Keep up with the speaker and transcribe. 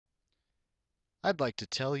I'd like to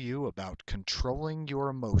tell you about controlling your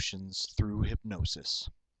emotions through hypnosis.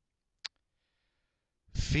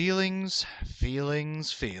 Feelings,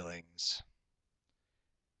 feelings, feelings.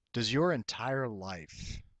 Does your entire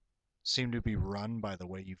life seem to be run by the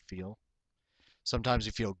way you feel? Sometimes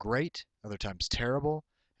you feel great, other times terrible,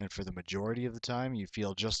 and for the majority of the time you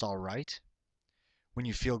feel just all right. When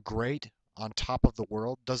you feel great, on top of the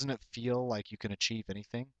world, doesn't it feel like you can achieve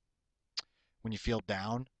anything? When you feel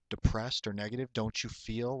down, depressed, or negative, don't you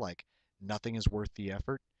feel like nothing is worth the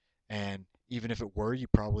effort? And even if it were, you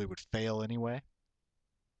probably would fail anyway.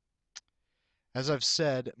 As I've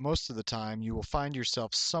said, most of the time you will find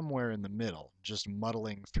yourself somewhere in the middle, just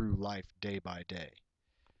muddling through life day by day.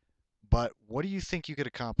 But what do you think you could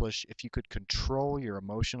accomplish if you could control your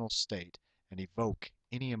emotional state and evoke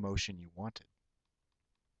any emotion you wanted?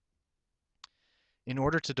 In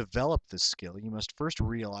order to develop this skill, you must first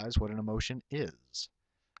realize what an emotion is.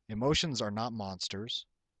 Emotions are not monsters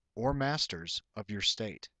or masters of your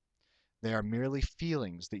state. They are merely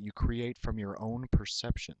feelings that you create from your own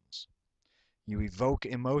perceptions. You evoke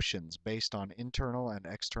emotions based on internal and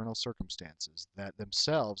external circumstances that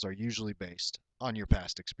themselves are usually based on your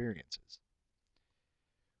past experiences.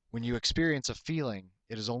 When you experience a feeling,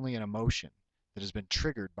 it is only an emotion that has been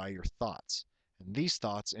triggered by your thoughts, and these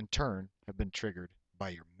thoughts, in turn, have been triggered by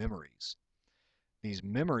your memories. These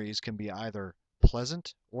memories can be either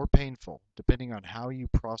pleasant or painful, depending on how you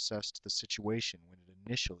processed the situation when it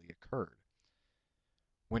initially occurred.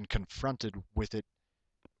 When confronted with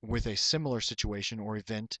a similar situation or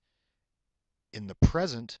event in the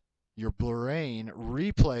present, your brain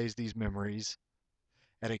replays these memories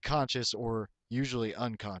at a conscious or usually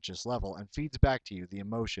unconscious level and feeds back to you the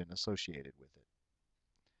emotion associated with it.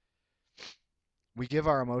 We give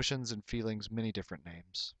our emotions and feelings many different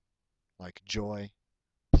names, like joy,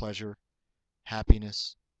 pleasure,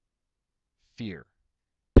 happiness, fear,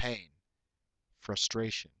 pain,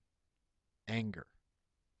 frustration, anger,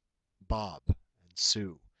 Bob, and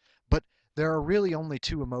Sue. But there are really only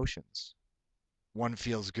two emotions. One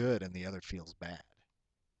feels good and the other feels bad.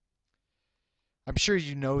 I'm sure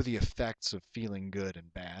you know the effects of feeling good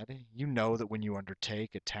and bad. You know that when you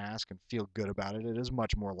undertake a task and feel good about it, it is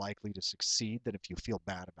much more likely to succeed than if you feel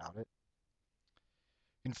bad about it.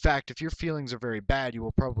 In fact, if your feelings are very bad, you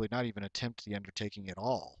will probably not even attempt the undertaking at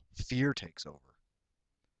all. Fear takes over.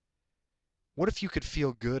 What if you could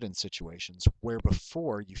feel good in situations where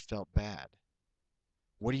before you felt bad?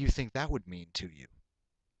 What do you think that would mean to you?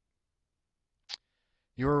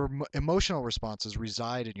 Your emotional responses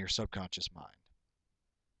reside in your subconscious mind.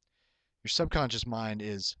 Your subconscious mind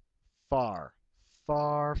is far,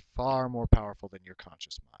 far, far more powerful than your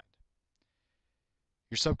conscious mind.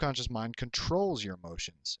 Your subconscious mind controls your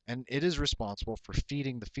emotions, and it is responsible for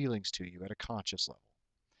feeding the feelings to you at a conscious level.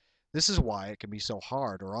 This is why it can be so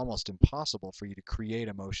hard or almost impossible for you to create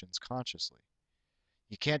emotions consciously.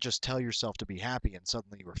 You can't just tell yourself to be happy and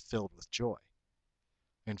suddenly you are filled with joy.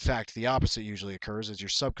 In fact, the opposite usually occurs as your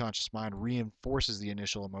subconscious mind reinforces the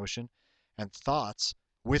initial emotion and thoughts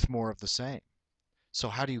with more of the same. So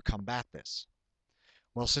how do you combat this?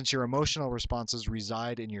 Well, since your emotional responses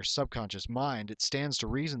reside in your subconscious mind, it stands to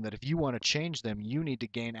reason that if you want to change them, you need to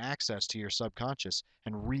gain access to your subconscious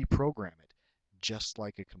and reprogram it, just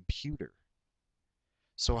like a computer.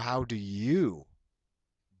 So how do you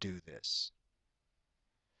do this?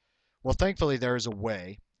 Well, thankfully there is a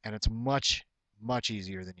way, and it's much, much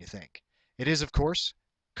easier than you think. It is, of course,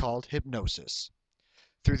 called hypnosis.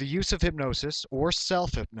 Through the use of hypnosis or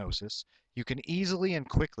self-hypnosis, you can easily and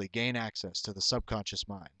quickly gain access to the subconscious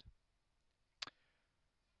mind.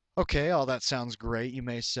 Okay, all that sounds great, you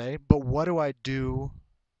may say, but what do I do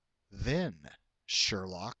then,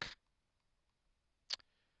 Sherlock?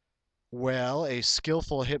 Well, a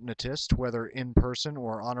skillful hypnotist, whether in person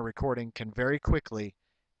or on a recording, can very quickly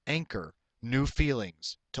anchor new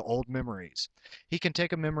feelings to old memories. He can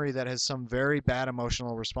take a memory that has some very bad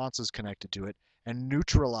emotional responses connected to it and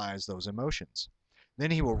neutralize those emotions. Then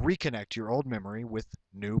he will reconnect your old memory with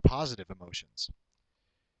new positive emotions.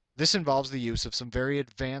 This involves the use of some very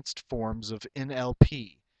advanced forms of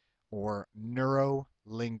NLP, or neuro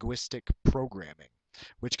linguistic programming,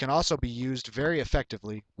 which can also be used very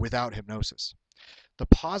effectively without hypnosis. The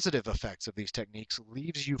positive effects of these techniques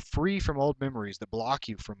leaves you free from old memories that block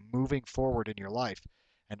you from moving forward in your life,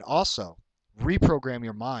 and also reprogram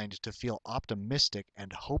your mind to feel optimistic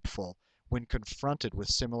and hopeful when confronted with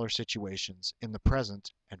similar situations in the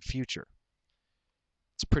present and future.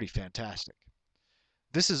 It's pretty fantastic.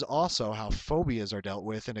 This is also how phobias are dealt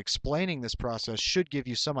with, and explaining this process should give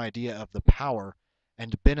you some idea of the power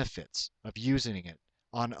and benefits of using it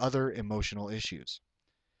on other emotional issues.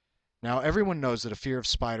 Now, everyone knows that a fear of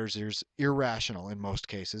spiders is irrational in most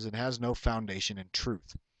cases and has no foundation in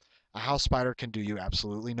truth. A house spider can do you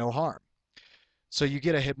absolutely no harm. So you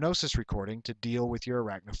get a hypnosis recording to deal with your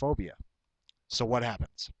arachnophobia. So what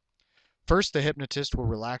happens? First, the hypnotist will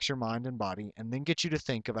relax your mind and body and then get you to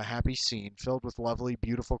think of a happy scene filled with lovely,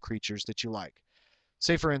 beautiful creatures that you like.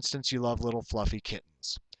 Say, for instance, you love little fluffy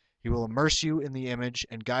kittens. He will immerse you in the image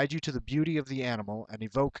and guide you to the beauty of the animal and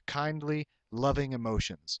evoke kindly, loving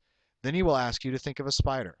emotions. Then he will ask you to think of a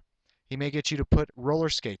spider. He may get you to put roller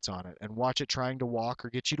skates on it and watch it trying to walk, or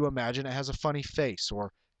get you to imagine it has a funny face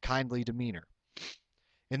or kindly demeanor.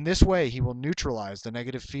 In this way, he will neutralize the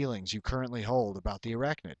negative feelings you currently hold about the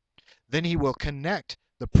arachnid. Then he will connect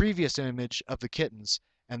the previous image of the kittens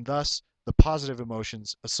and thus the positive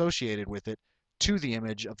emotions associated with it to the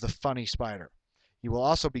image of the funny spider. You will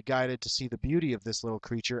also be guided to see the beauty of this little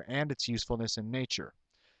creature and its usefulness in nature.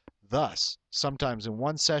 Thus, sometimes in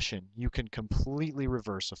one session, you can completely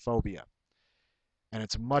reverse a phobia. And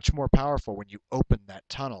it's much more powerful when you open that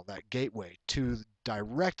tunnel, that gateway,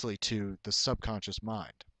 directly to the subconscious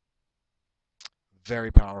mind.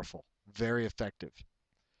 Very powerful, very effective.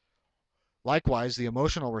 Likewise, the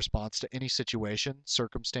emotional response to any situation,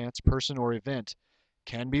 circumstance, person, or event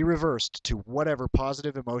can be reversed to whatever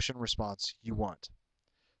positive emotion response you want.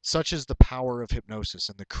 Such is the power of hypnosis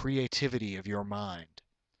and the creativity of your mind.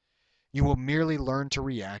 You will merely learn to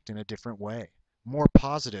react in a different way, more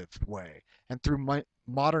positive way, and through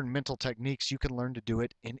modern mental techniques, you can learn to do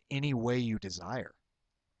it in any way you desire.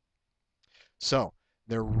 So,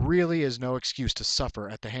 there really is no excuse to suffer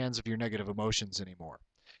at the hands of your negative emotions anymore.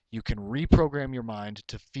 You can reprogram your mind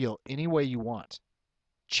to feel any way you want.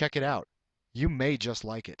 Check it out. You may just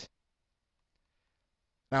like it.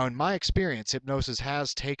 Now, in my experience, hypnosis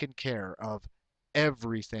has taken care of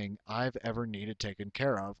everything I've ever needed taken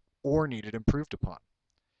care of or needed improved upon.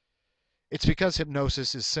 It's because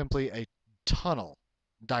hypnosis is simply a tunnel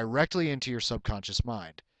directly into your subconscious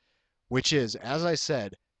mind, which is, as I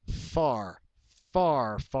said, far,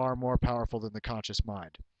 far, far more powerful than the conscious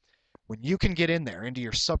mind. When you can get in there into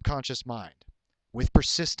your subconscious mind, with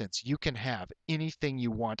persistence, you can have anything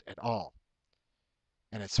you want at all.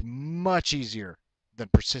 And it's much easier than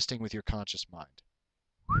persisting with your conscious mind.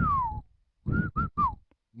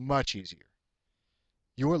 Much easier.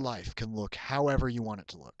 Your life can look however you want it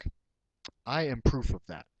to look. I am proof of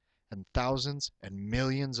that, and thousands and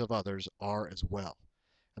millions of others are as well.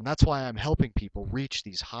 And that's why I'm helping people reach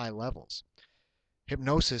these high levels.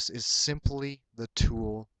 Hypnosis is simply the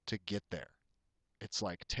tool to get there. It's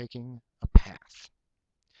like taking a path.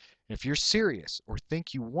 And if you're serious or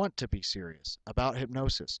think you want to be serious about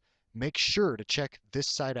hypnosis, make sure to check this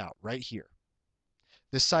site out right here.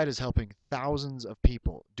 This site is helping thousands of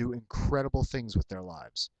people do incredible things with their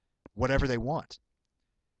lives, whatever they want.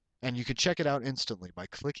 And you can check it out instantly by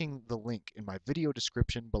clicking the link in my video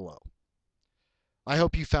description below. I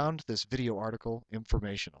hope you found this video article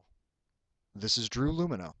informational. This is Drew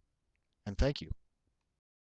Lumino, and thank you.